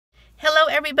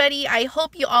everybody. I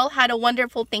hope you all had a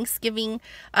wonderful Thanksgiving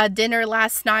dinner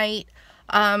last night.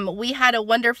 We had a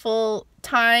wonderful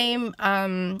time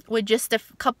with just a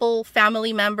couple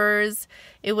family members.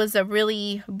 It was a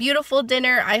really beautiful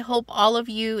dinner. I hope all of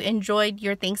you enjoyed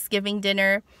your Thanksgiving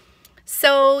dinner.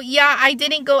 So yeah, I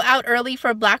didn't go out early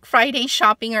for Black Friday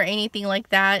shopping or anything like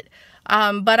that.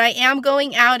 But I am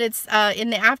going out. It's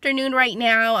in the afternoon right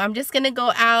now. I'm just gonna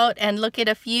go out and look at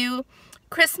a few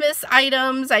Christmas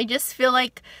items. I just feel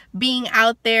like being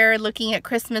out there looking at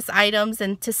Christmas items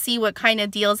and to see what kind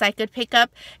of deals I could pick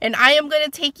up. And I am going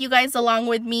to take you guys along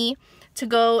with me to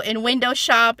go and window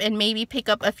shop and maybe pick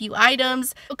up a few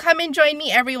items. So come and join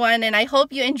me, everyone, and I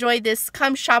hope you enjoyed this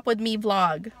Come Shop With Me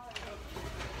vlog.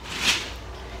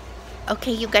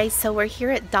 Okay, you guys, so we're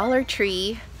here at Dollar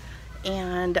Tree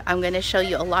and I'm going to show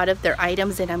you a lot of their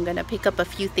items, and I'm going to pick up a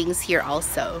few things here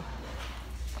also.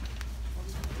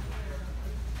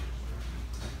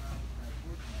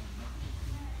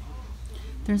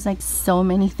 There's like so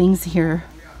many things here.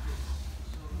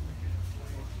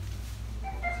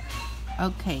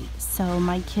 Okay, so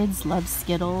my kids love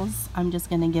Skittles. I'm just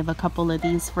gonna give a couple of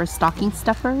these for stocking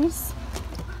stuffers.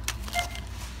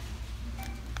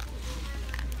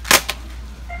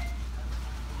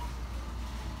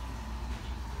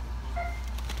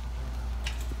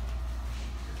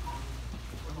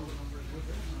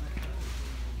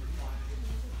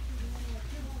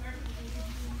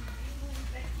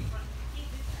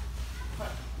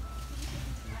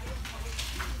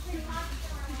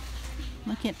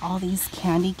 Look at all these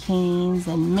candy canes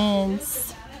and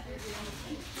mints.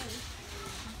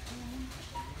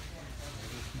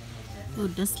 Ooh,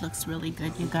 this looks really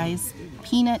good, you guys.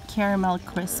 Peanut caramel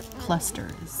crisp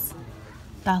clusters.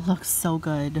 That looks so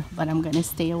good, but I'm gonna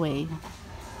stay away.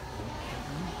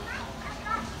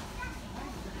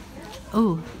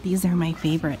 Ooh, these are my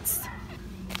favorites.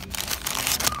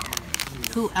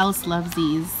 Who else loves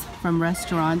these from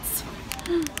restaurants?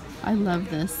 I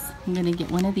love this. I'm gonna get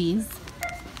one of these.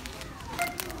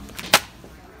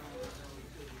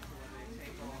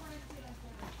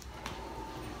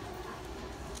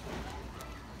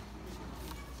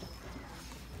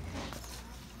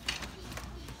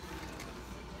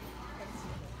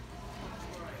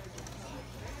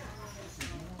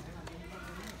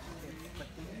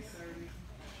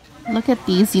 Look at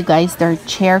these, you guys. They're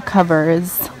chair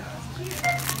covers.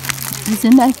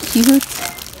 Isn't that cute?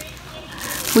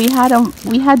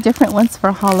 We had different ones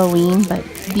for Halloween, but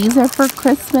these are for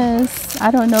Christmas. I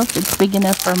don't know if it's big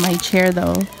enough for my chair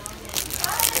though.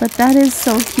 But that is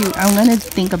so cute. I'm gonna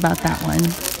think about that one.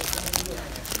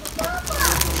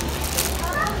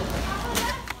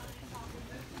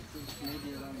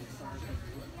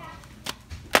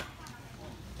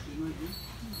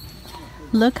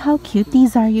 Look how cute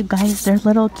these are, you guys. They're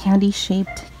little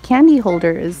candy-shaped candy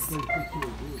holders.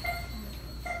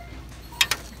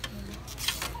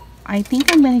 I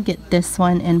think I'm going to get this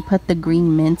one and put the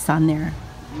green mints on there.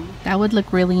 That would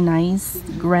look really nice,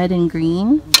 red and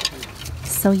green.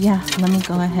 So yeah, let me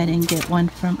go ahead and get one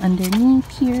from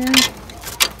underneath here.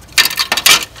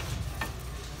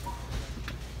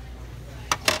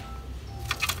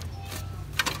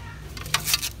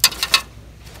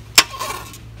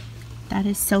 That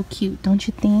is so cute, don't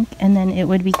you think? And then it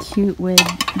would be cute with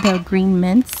the green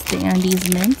mints, the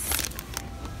Andes mints.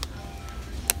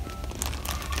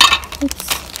 Oops.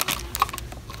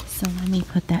 So let me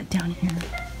put that down here.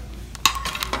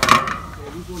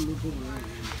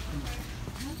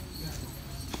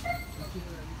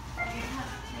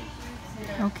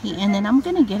 Okay, and then I'm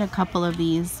gonna get a couple of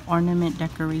these ornament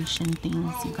decoration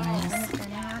things, you guys.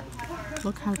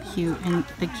 Look how cute, and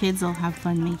the kids will have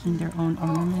fun making their own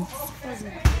ornaments.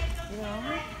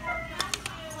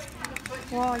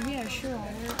 Well, yeah, sure.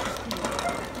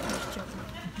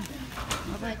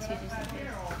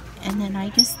 And then I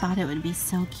just thought it would be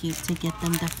so cute to get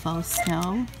them the faux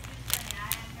snow.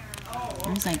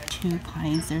 There's like two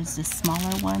kinds. There's the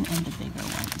smaller one and the bigger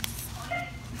ones.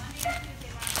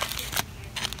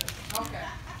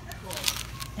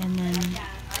 And then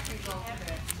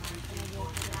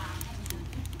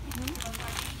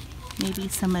maybe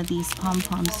some of these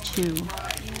pom-poms too.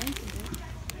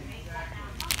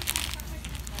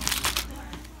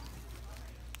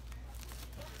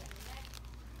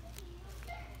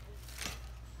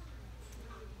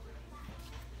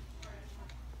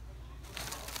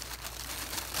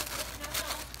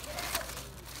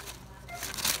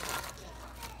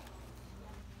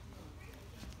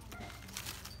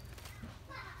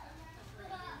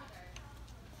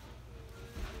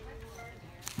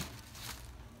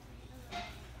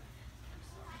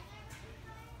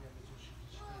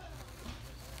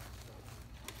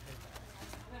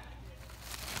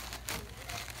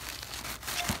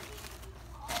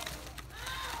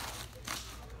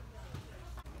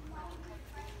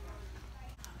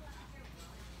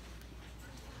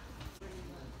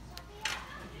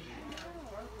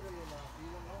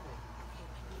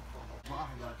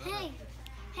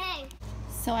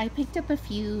 So I picked up a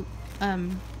few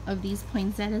of these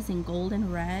poinsettias in gold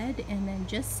and red, and then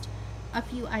just a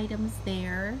few items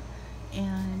there.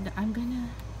 And I'm gonna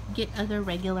get other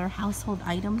regular household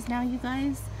items now, you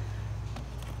guys.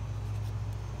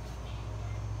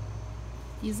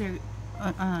 These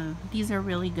are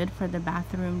really good for the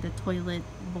bathroom, the toilet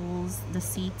bowls, the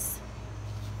seats.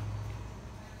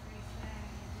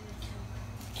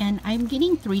 And I'm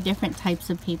getting 3 different types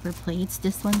of paper plates.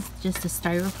 This one's just a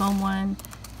styrofoam one.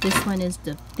 This one is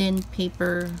the thin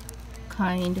paper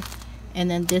kind.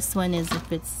 And then this one is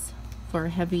if it's for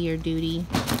heavier duty.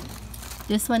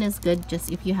 This one is good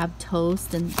just if you have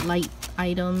toast and light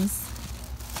items.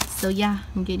 So yeah,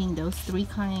 I'm getting those 3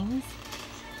 kinds.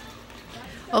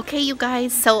 Okay, you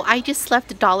guys, so I just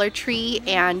left Dollar Tree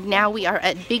and now we are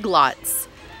at Big Lots.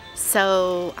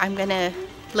 So I'm gonna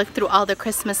look through all the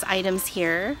Christmas items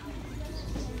here.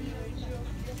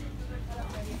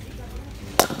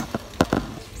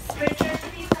 Richard,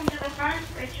 please come to the front.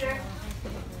 Richard.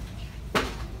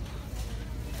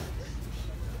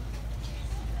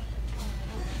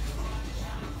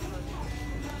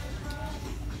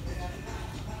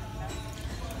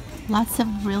 Lots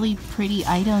of really pretty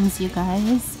items, you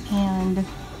guys, and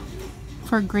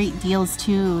for great deals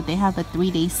too. They have a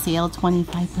 3-day sale,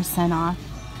 25% off.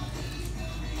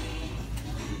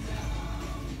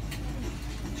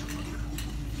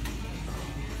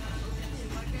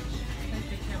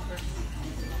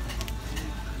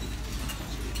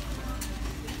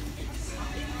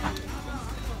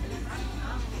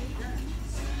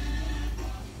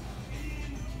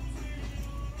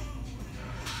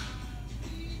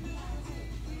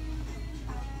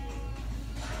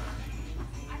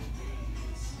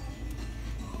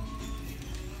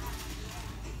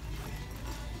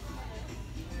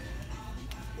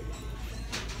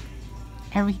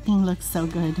 Everything looks so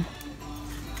good.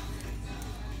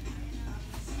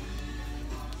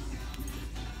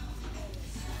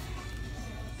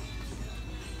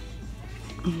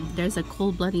 There's a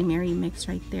cold Bloody Mary mix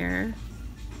right there.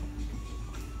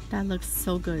 That looks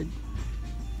so good.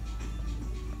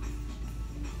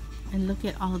 And look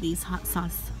at all these hot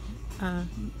sauce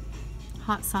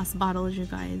bottles, you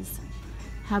guys.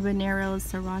 Habanero,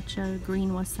 sriracha,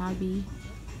 green wasabi.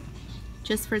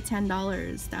 Just for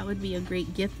 $10. That would be a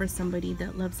great gift for somebody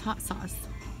that loves hot sauce.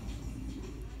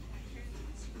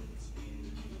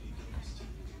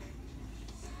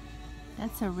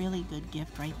 That's a really good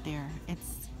gift right there.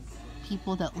 It's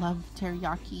people that love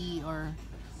teriyaki or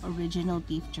original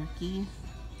beef jerky.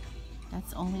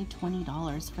 That's only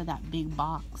 $20 for that big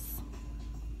box.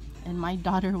 And my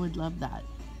daughter would love that.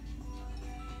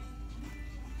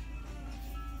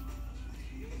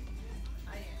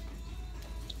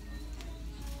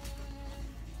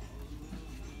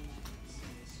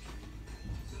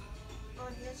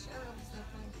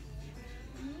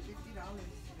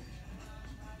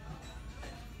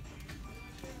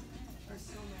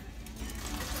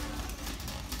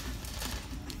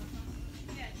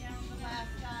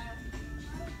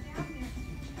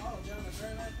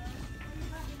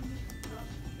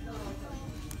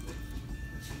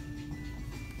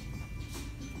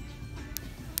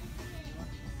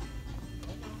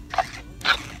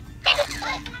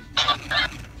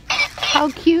 How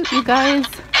cute, you guys.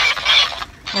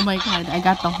 Oh my god, I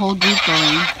got the whole group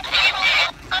going.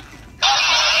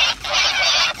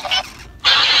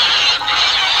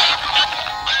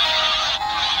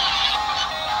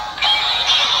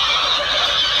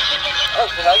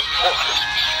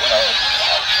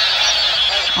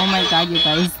 Oh my god, you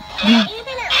guys.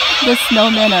 The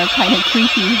snowmen are kind of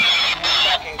creepy.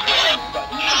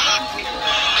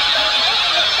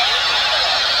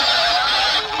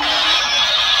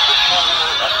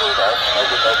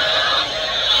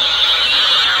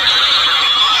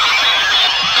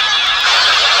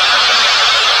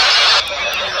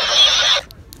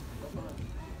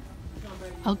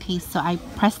 Okay, so I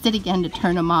pressed it again to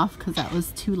turn them off because that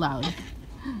was too loud.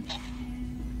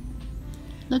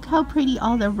 Look how pretty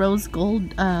all the rose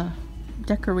gold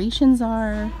decorations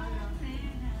are.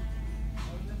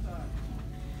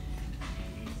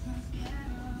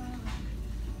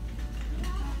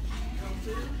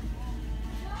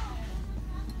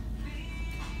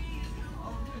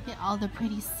 Look at all the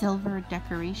pretty silver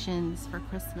decorations for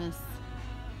Christmas.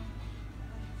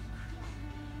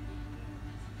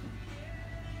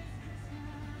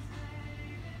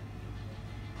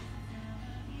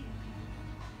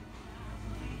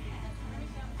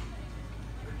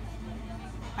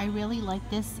 I really like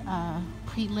this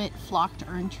pre-lit flocked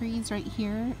urn trees right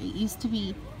here. It used to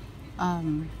be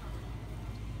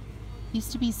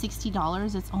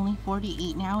 $60. It's only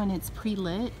 $48 now, and it's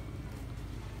pre-lit.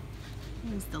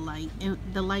 Here's the light.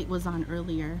 The light was on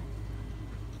earlier,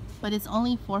 but it's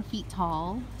only 4 feet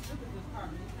tall.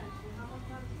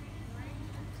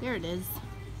 There it is.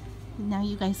 Now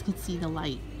you guys could see the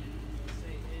light.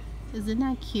 Isn't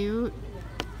that cute?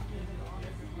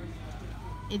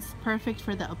 It's perfect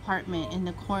for the apartment in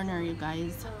the corner, you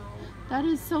guys. That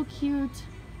is so cute.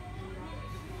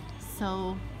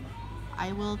 So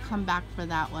I will come back for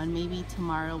that one, maybe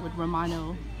tomorrow with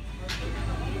Romano.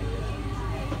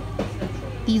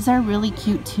 These are really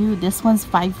cute too. This one's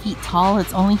 5 feet tall.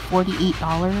 It's only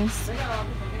 $48.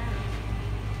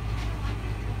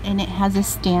 And it has a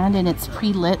stand and it's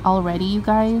pre-lit already, you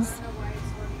guys.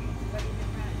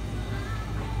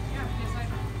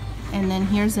 And then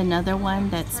here's another one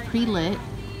that's pre-lit.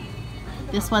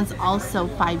 This one's also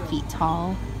 5 feet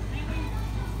tall.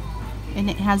 And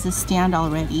it has a stand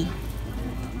already.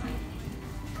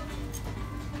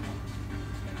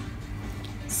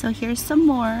 So here's some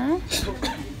more.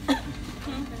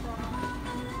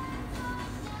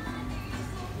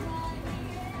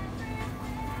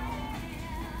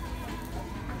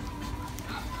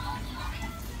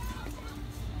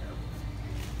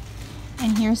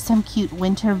 And here's some cute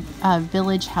winter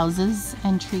village houses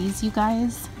and trees, you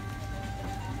guys.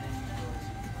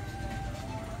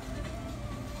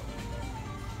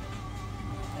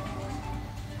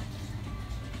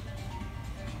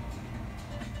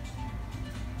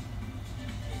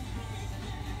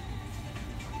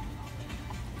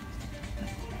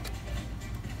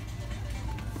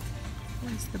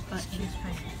 Where's the button?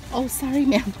 Oh, sorry,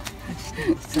 ma'am.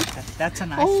 That's a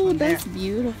nice Oh, one there. that's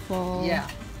beautiful. Yeah.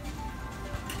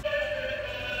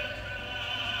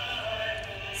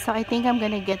 So I think I'm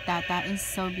gonna get that. That is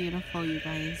so beautiful, you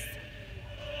guys.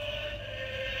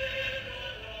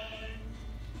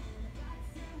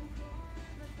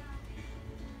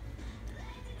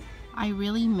 I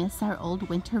really miss our old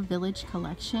Winter Village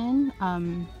collection.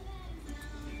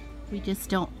 We just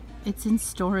don't, it's in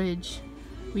storage.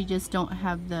 We just don't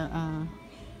have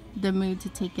the mood to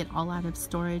take it all out of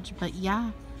storage. But yeah,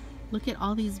 look at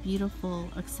all these beautiful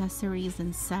accessories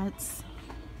and sets.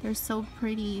 They're so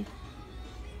pretty.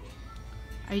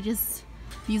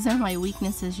 These are my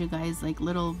weaknesses, you guys, like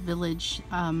little village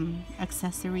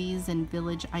accessories and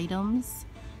village items.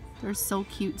 They're so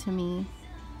cute to me.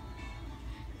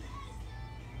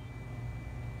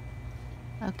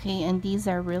 Okay, and these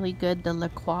are really good, the La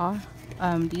Croix.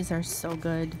 These are so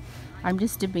good. I'm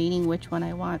just debating which one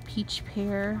I want, peach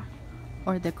pear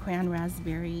or the cran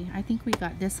raspberry. I think we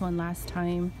got this one last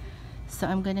time. So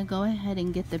I'm gonna go ahead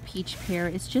and get the peach pear.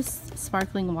 It's just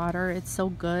sparkling water. It's so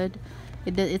good.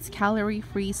 It's calorie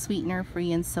free, sweetener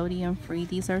free, and sodium free.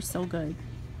 These are so good.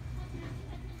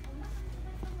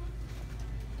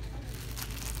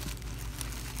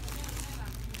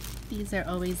 These are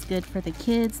always good for the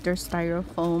kids. They're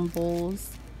styrofoam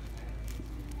bowls.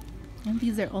 And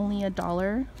these are only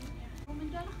 $1.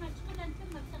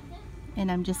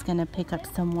 And I'm just gonna pick up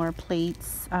some more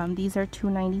plates. These are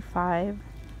 $2.95.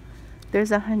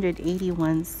 There's 180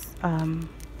 ones.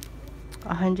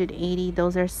 180,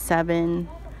 those are $7,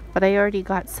 but I already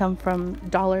got some from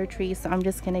Dollar Tree, so I'm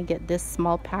just gonna get this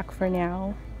small pack for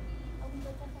now.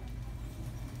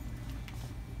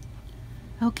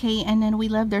 Okay, and then we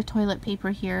left their toilet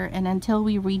paper here, and until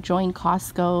we rejoin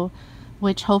Costco,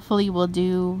 which hopefully we'll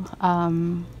do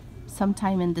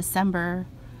sometime in December,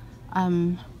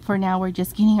 for now we're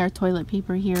just getting our toilet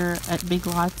paper here at Big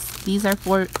Lots. These are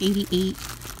 $4.88.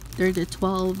 They're the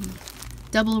 12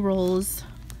 double rolls.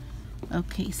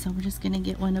 Okay, so we're just gonna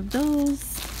get one of those.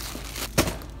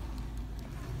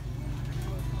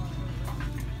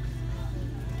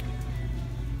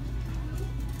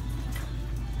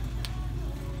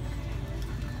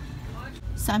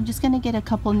 So I'm just gonna get a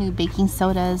couple new baking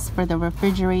sodas for the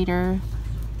refrigerator,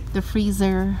 the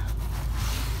freezer,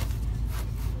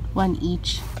 one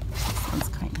each. This one's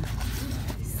kind of,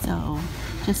 so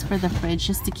just for the fridge,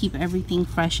 just to keep everything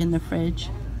fresh in the fridge.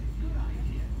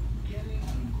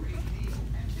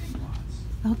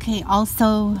 Okay,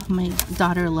 also my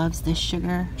daughter loves this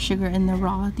sugar in the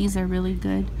raw. These are really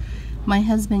good. My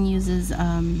husband uses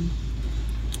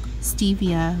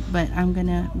stevia, but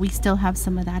we still have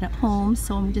some of that at home,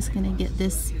 so I'm just gonna get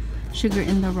this sugar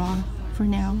in the raw for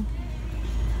now.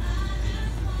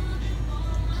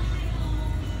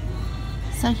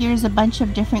 So here's a bunch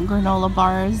of different granola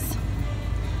bars,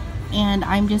 and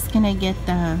I'm just gonna get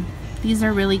these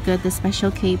are really good, the Special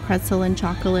K pretzel and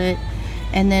chocolate.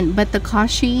 And then, but the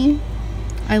Kashi,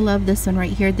 I love this one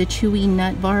right here, the chewy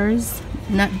nut bars,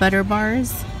 nut butter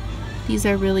bars. These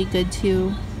are really good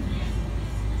too.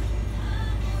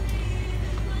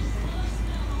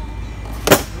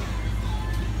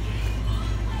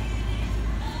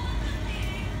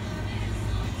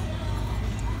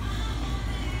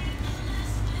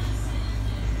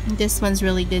 This one's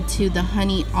really good too. The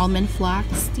honey almond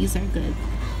flocks. These are good.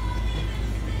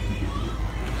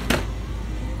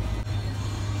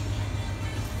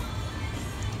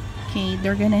 Okay,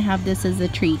 they're gonna have this as a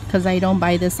treat because I don't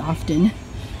buy this often.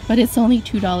 But it's only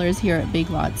 $2 here at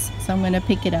Big Lots, so I'm gonna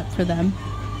pick it up for them.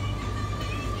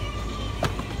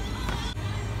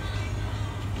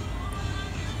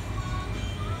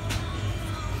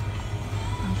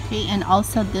 Okay, and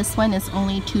also this one is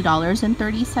only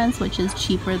 $2.30, which is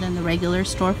cheaper than the regular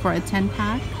store for a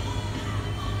 10-pack.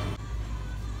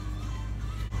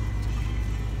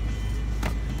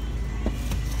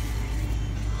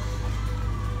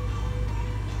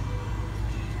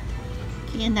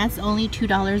 Okay, and that's only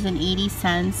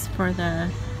 $2.80 for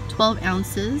the 12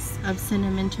 ounces of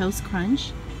Cinnamon Toast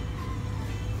Crunch.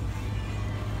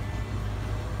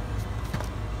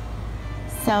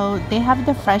 So they have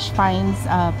the Fresh Finds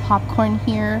popcorn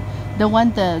here. The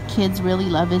one the kids really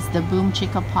love is the Boom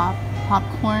Chicka Pop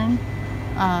popcorn.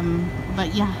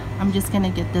 But yeah, I'm just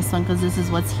gonna get this one because this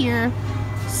is what's here.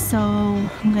 So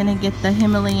I'm gonna get the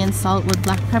Himalayan salt with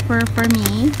black pepper for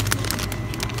me.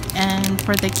 And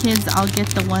for the kids, I'll get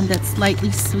the one that's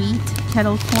slightly sweet,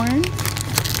 kettle corn.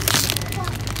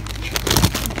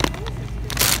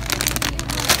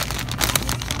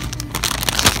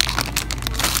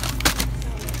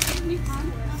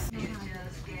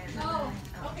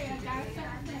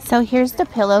 So here's the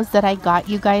pillows that I got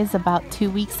you guys about 2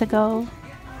 weeks ago.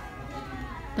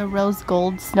 The rose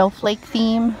gold snowflake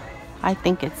theme. I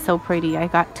think it's so pretty. I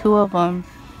got 2 of them.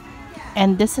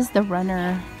 And this is the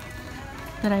runner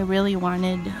that I really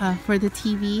wanted for the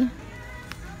TV.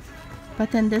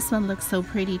 But then this one looks so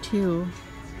pretty too.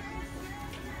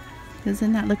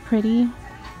 Doesn't that look pretty?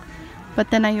 But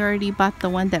then I already bought the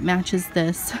one that matches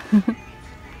this.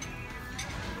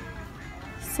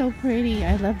 So pretty.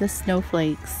 I love the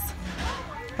snowflakes.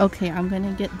 Okay, I'm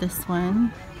gonna get this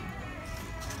one.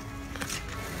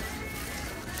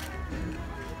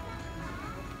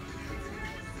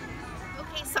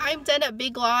 Okay, so I'm done at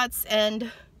Big Lots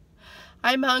and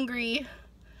I'm hungry.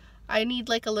 I need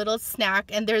like a little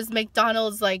snack, and there's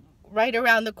McDonald's like right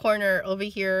around the corner over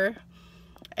here.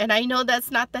 And I know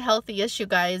that's not the healthiest, you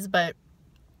guys, but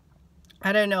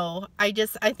I don't know. I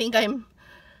think I'm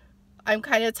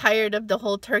kind of tired of the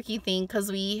whole turkey thing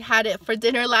because we had it for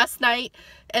dinner last night,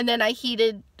 and then I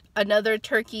heated another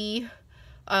turkey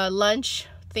lunch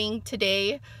thing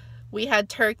today. We had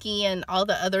turkey and all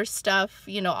the other stuff,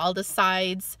 you know, all the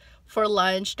sides for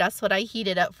lunch. That's what I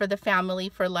heated up for the family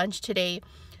for lunch today.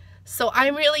 So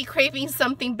I'm really craving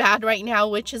something bad right now,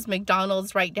 which is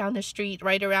McDonald's right down the street,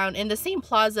 right around in the same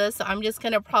plaza. So I'm just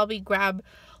gonna probably grab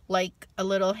like a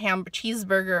little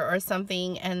cheeseburger or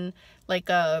something, and like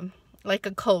a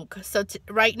Coke. So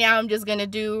right now I'm just gonna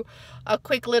do a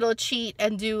quick little cheat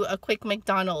and do a quick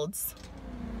McDonald's.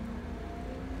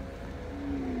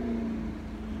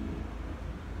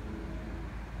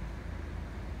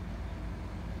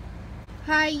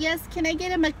 Hi, yes, can I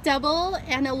get a McDouble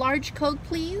and a large Coke,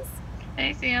 please?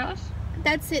 Anything else?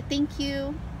 That's it, thank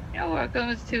you. You're welcome.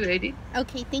 It's $2.80.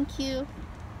 Okay, thank you.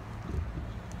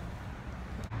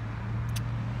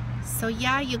 So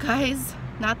yeah, you guys,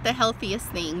 not the healthiest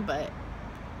thing, but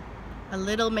a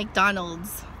little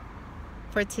McDonald's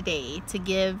for today to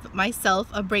give myself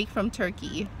a break from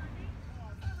turkey.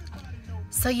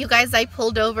 So you guys, I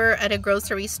pulled over at a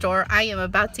grocery store. I am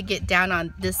about to get down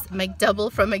on this McDouble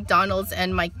from McDonald's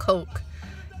and my Coke.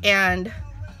 And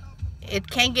it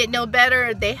can't get no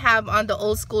better. They have on the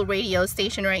old school radio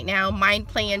station right now, Mind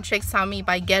Playing Tricks on Me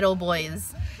by Ghetto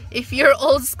Boys. If you're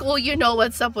old school, you know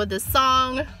what's up with this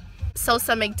song. So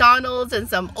some McDonald's and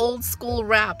some old school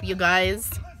rap, you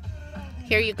guys.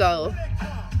 Here you go.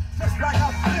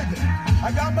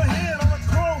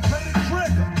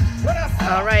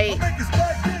 All right.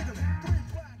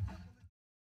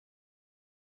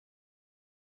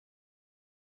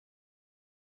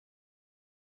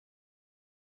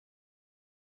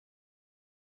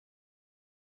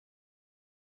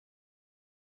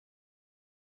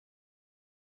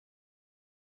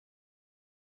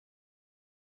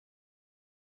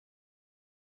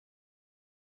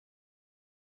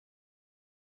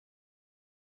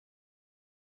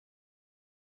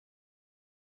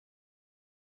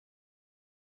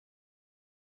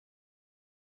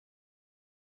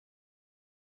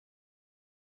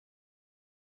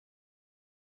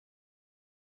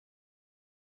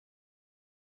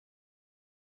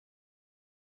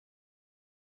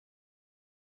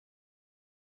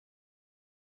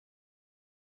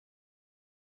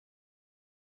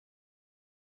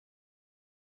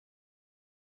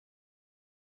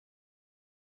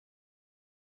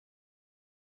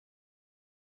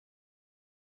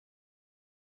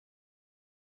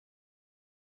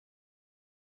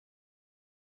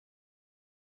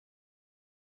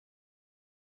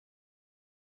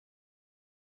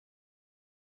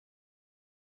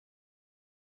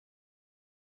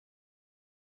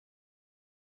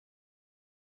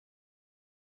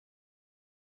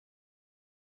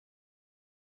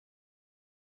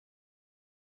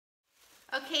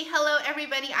 Okay, hello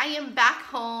everybody. I am back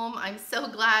home. I'm so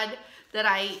glad that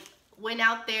I went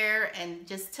out there and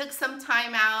just took some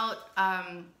time out,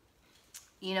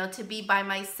 you know, to be by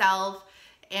myself.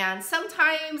 And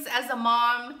sometimes as a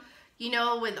mom, you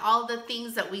know, with all the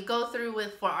things that we go through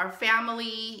with for our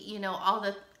family, you know, all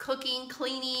the cooking,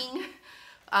 cleaning,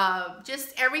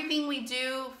 just everything we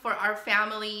do for our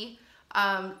family,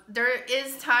 there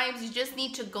is times you just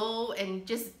need to go and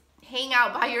just hang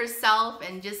out by yourself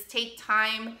and just take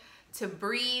time to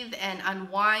breathe and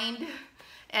unwind.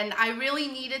 And I really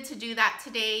needed to do that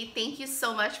today. Thank you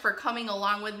so much for coming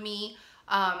along with me,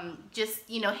 just,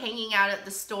 you know, hanging out at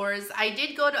the stores. I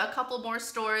did go to a couple more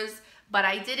stores, but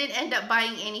I didn't end up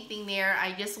buying anything there.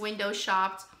 I just window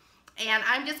shopped. And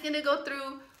I'm just gonna go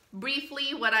through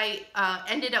briefly what I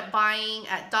ended up buying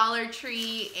at Dollar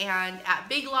Tree and at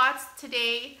Big Lots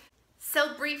today.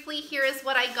 So briefly, here is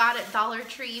what I got at Dollar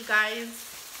Tree, you guys.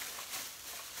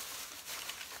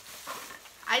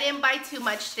 I didn't buy too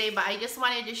much today, but I just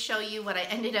wanted to show you what I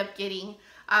ended up getting.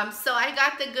 So I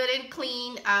got the Good and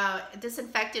Clean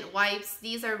disinfectant wipes.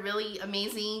 These are really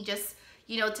amazing, just,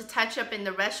 you know, to touch up in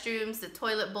the restrooms, the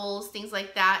toilet bowls, things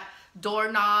like that,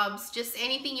 doorknobs, just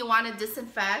anything you want to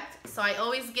disinfect. So I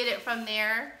always get it from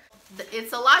there.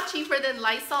 It's a lot cheaper than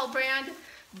Lysol brand,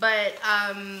 but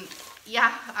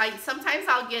yeah, sometimes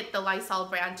I'll get the Lysol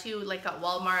brand too, like at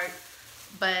Walmart,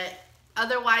 but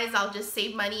otherwise I'll just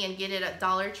save money and get it at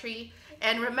Dollar Tree.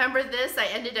 And remember this, I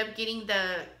ended up getting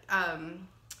the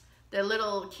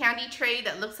little candy tray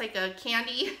that looks like a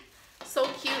candy. So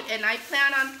cute. And I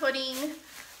plan on putting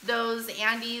those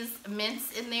Andes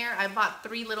mints in there. I bought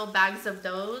 3 little bags of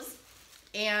those.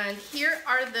 And here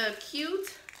are the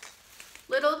cute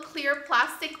little clear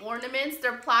plastic ornaments.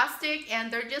 They're plastic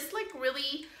and they're just like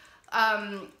really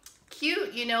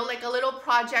cute, you know, like a little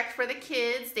project for the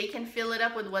kids. They can fill it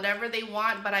up with whatever they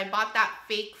want, but I bought that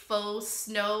fake faux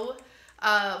snow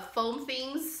foam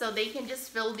things, so they can just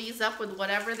fill these up with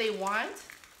whatever they want.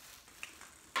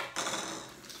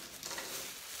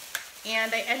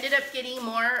 And I ended up getting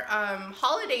more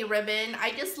holiday ribbon.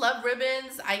 I just love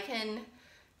ribbons. I can,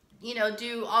 you know,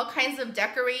 do all kinds of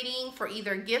decorating for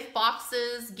either gift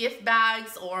boxes, gift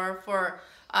bags, or for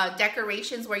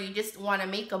decorations where you just want to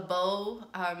make a bow.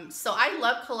 So I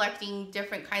love collecting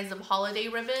different kinds of holiday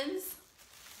ribbons.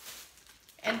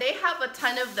 And they have a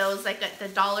ton of those, like at the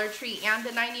Dollar Tree and the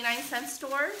 99-cent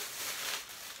store.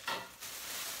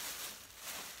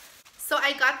 So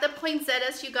I got the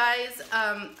poinsettias, you guys.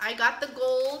 I got the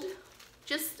gold,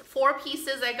 just 4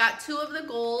 pieces. I got 2 of the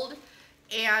gold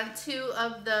and 2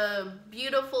 of the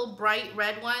beautiful bright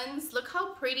red ones. Look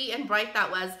how pretty and bright that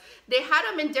was. They had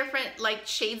them in different like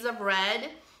shades of red,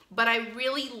 but I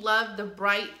really love the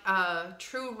bright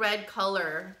true red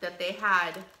color that they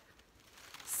had.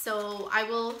 So I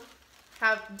will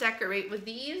decorate with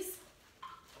these.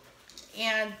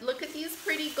 And look at these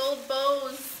pretty gold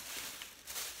bows.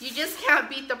 You just can't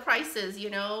beat the prices, you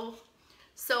know.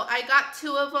 So I got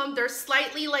 2 of them. They're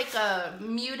slightly like a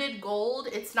muted gold.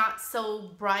 It's not so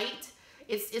bright.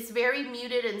 It's very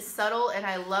muted and subtle, and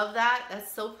I love that.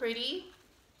 That's so pretty.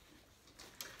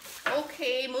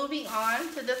 Okay, moving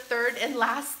on to the 3rd and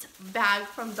last bag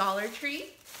from Dollar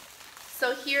Tree.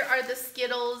 So here are the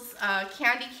Skittles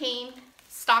candy cane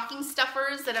stocking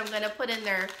stuffers that I'm going to put in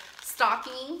their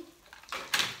stocking.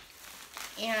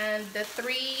 And the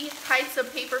 3 types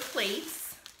of paper plates.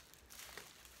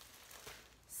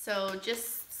 So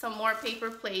just some more paper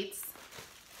plates.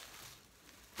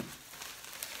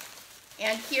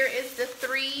 And here is the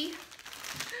three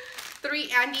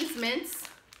Andes mints.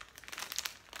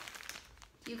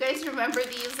 You guys remember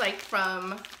these like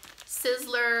from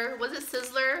Sizzler? Was it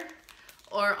Sizzler?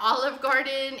 Or Olive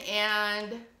Garden?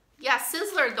 And yeah,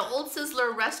 Sizzler, the old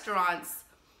Sizzler restaurants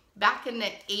back in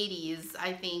the 80s,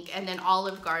 I think, and then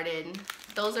Olive Garden.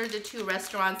 Those are the 2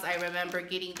 restaurants I remember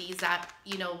getting these at,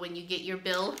 you know, when you get your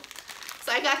bill.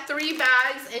 So I got 3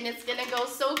 bags, and it's gonna go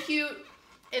so cute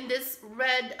in this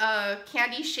red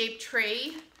candy shaped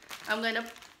tray. I'm gonna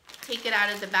take it out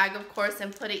of the bag, of course,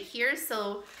 and put it here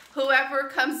so whoever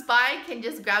comes by can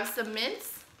just grab some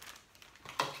mints.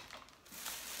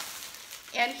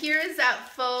 And here is that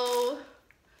faux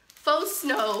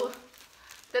snow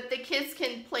that the kids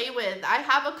can play with. I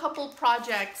have a couple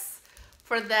projects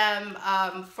for them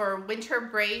for winter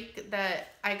break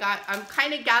that I got. I'm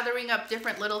kind of gathering up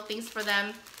different little things for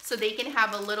them so they can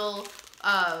have a little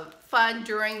fun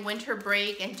during winter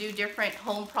break and do different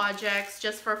home projects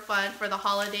just for fun for the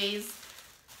holidays.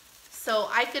 So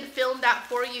I could film that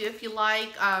for you if you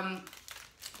like.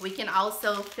 We can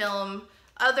also film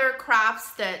other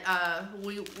crafts that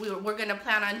we're gonna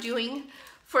plan on doing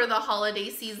for the holiday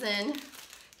season.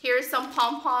 Here's some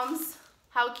pom-poms.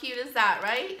 How cute is that,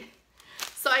 right?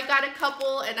 So I got a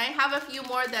couple, and I have a few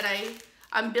more that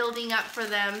I'm building up for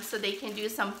them so they can do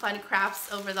some fun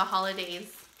crafts over the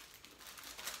holidays.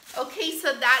 Okay,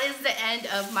 so that is the end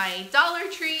of my Dollar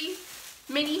Tree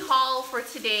mini haul for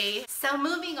today. So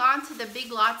moving on to the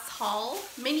Big Lots haul,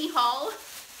 mini haul.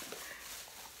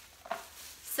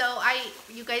 So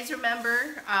you guys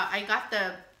remember, I got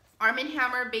the Arm &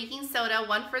 Hammer baking soda,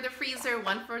 one for the freezer,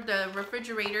 one for the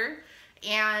refrigerator,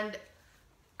 and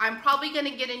I'm probably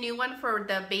gonna get a new one for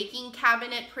the baking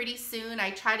cabinet pretty soon.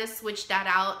 I try to switch that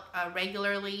out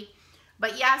regularly.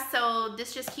 But yeah, so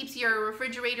this just keeps your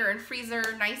refrigerator and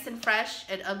freezer nice and fresh.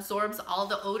 It absorbs all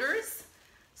the odors.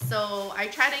 So I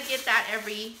try to get that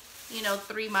every,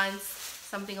 3 months,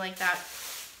 something like that.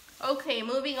 Okay,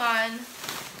 moving on.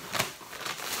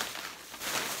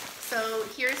 So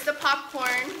here's the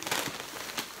popcorn.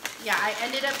 Yeah, I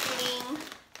ended up getting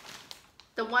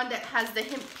the one that has the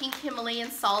pink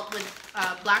Himalayan salt with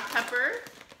black pepper.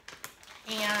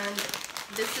 And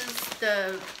this is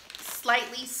the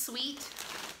slightly sweet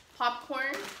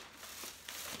popcorn.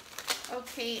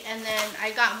 Okay, and then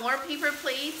I got more paper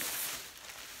plates,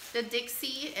 the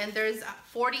Dixie, and there's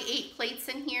 48 plates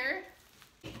in here.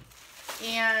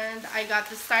 And I got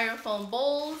the styrofoam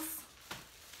bowls.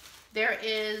 There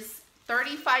is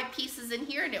 35 pieces in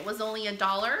here, and it was only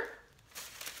 $1.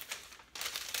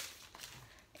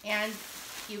 And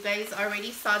you guys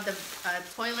already saw the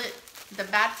the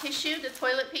bath tissue, the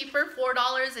toilet paper,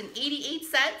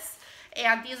 $4.88.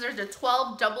 And these are the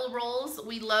 12 double rolls.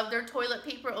 We love their toilet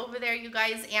paper over there, you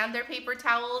guys, and their paper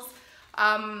towels.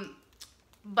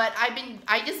 But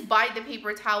I just buy the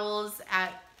paper towels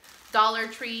at Dollar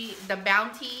Tree, the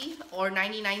Bounty, or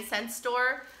 99-cent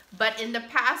store. But in the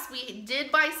past, we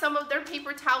did buy some of their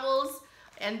paper towels,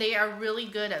 and they are really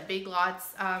good at Big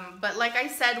Lots. But like I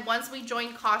said, once we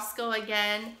join Costco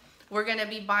again, we're gonna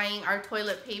be buying our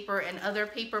toilet paper and other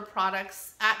paper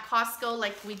products at Costco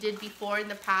like we did before in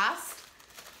the past,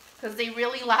 because they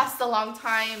really last a long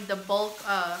time, the bulk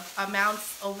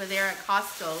amounts over there at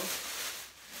Costco.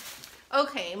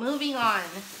 Okay, moving on.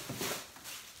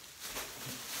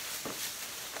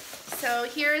 So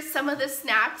here's some of the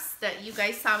snacks that you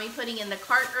guys saw me putting in the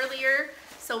cart earlier.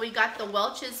 So we got the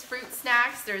Welch's fruit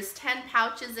snacks. There's 10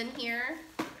 pouches in here.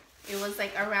 It was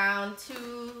like around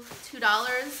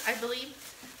 $2, I believe.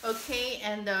 Okay,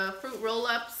 and the fruit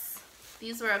roll-ups,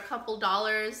 these were a couple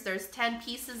dollars. There's 10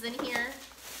 pieces in here.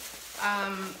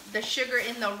 The sugar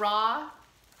in the raw,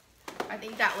 I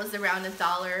think that was around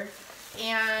 $1.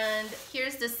 And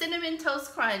here's the Cinnamon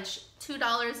Toast Crunch,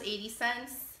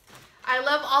 $2.80. I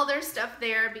love all their stuff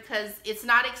there because it's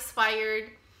not expired.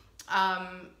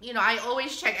 I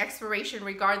always check expiration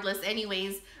regardless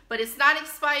anyways, but it's not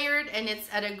expired and it's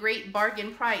at a great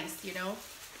bargain price,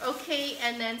 Okay,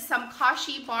 and then some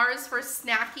Kashi bars for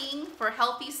snacking, for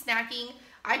healthy snacking.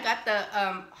 I got the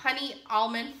honey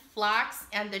almond flax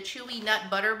and the chewy nut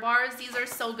butter bars. These are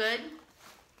so good.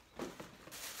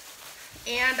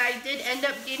 And I did end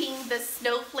up getting the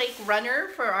snowflake runner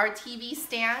for our TV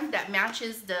stand that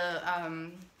matches the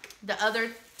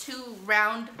other 2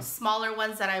 round smaller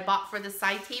ones that I bought for the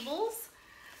side tables.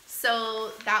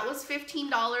 So that was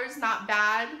 $15, not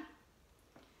bad.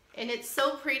 And it's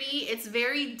so pretty. It's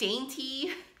very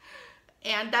dainty.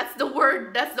 And that's the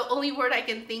only word I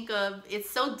can think of. It's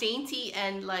so dainty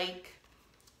and like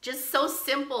just so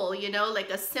simple, like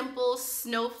a simple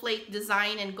snowflake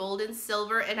design in gold and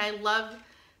silver. And I love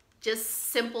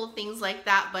just simple things like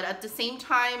that. But at the same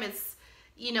time, it's,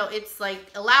 it's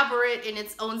like elaborate in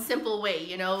its own simple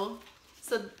way,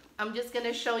 So I'm just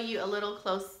gonna show you a little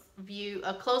closer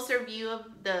view of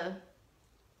the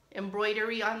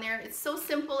embroidery on there. It's so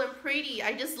simple and pretty.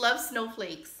 I just love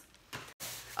snowflakes.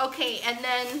 Okay, and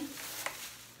then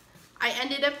I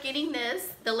ended up getting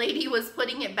this. The lady was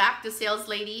putting it back, the sales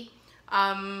lady.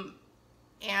 And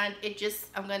it just,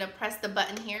 I'm gonna press the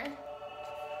button here.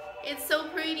 It's so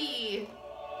pretty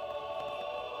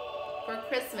for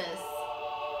Christmas.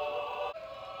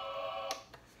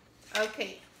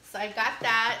 Okay, so I got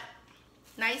that.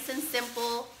 Nice and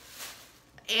simple.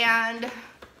 And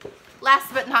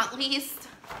last but not least,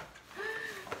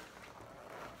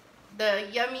 the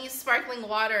Yummy Sparkling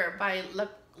Water by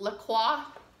La Croix.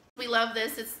 We love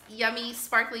this. It's yummy,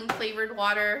 sparkling flavored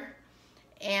water.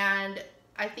 And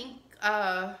I think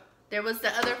there was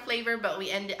the other flavor, but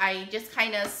I just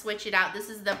kind of switch it out. This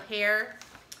is the pear,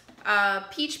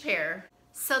 peach pear.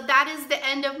 So that is the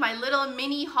end of my little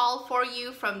mini haul for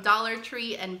you from Dollar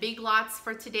Tree and Big Lots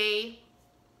for today.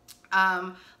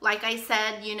 Like I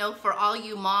said, you know, for all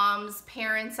you moms,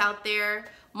 parents out there,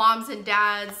 moms and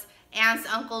dads, aunts,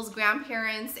 uncles,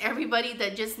 grandparents, everybody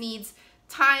that just needs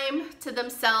time to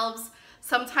themselves.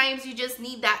 Sometimes you just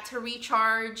need that to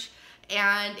recharge,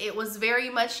 and it was very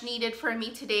much needed for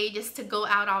me today just to go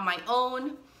out on my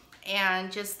own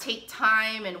and just take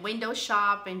time and window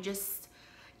shop and just,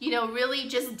 you know, really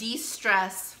just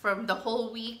de-stress from the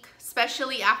whole week,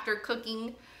 especially after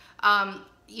cooking,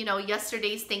 you know,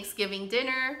 yesterday's Thanksgiving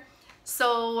dinner.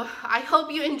 So I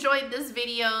hope you enjoyed this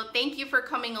video. Thank you for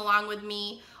coming along with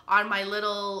me on my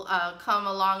little come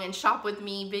along and shop with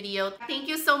me video. Thank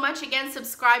you so much. Again,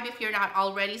 subscribe if you're not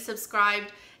already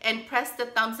subscribed, and press the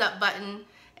thumbs up button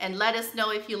and let us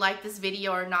know if you like this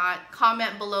video or not.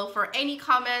 Comment below for any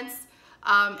comments,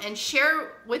 and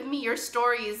share with me your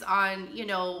stories on, you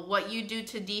know, what you do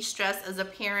to de-stress as a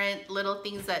parent, little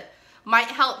things that might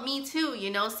help me too, you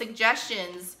know,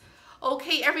 suggestions.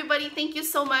 Okay, everybody, thank you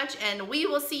so much, and we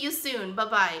will see you soon.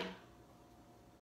 Bye-bye.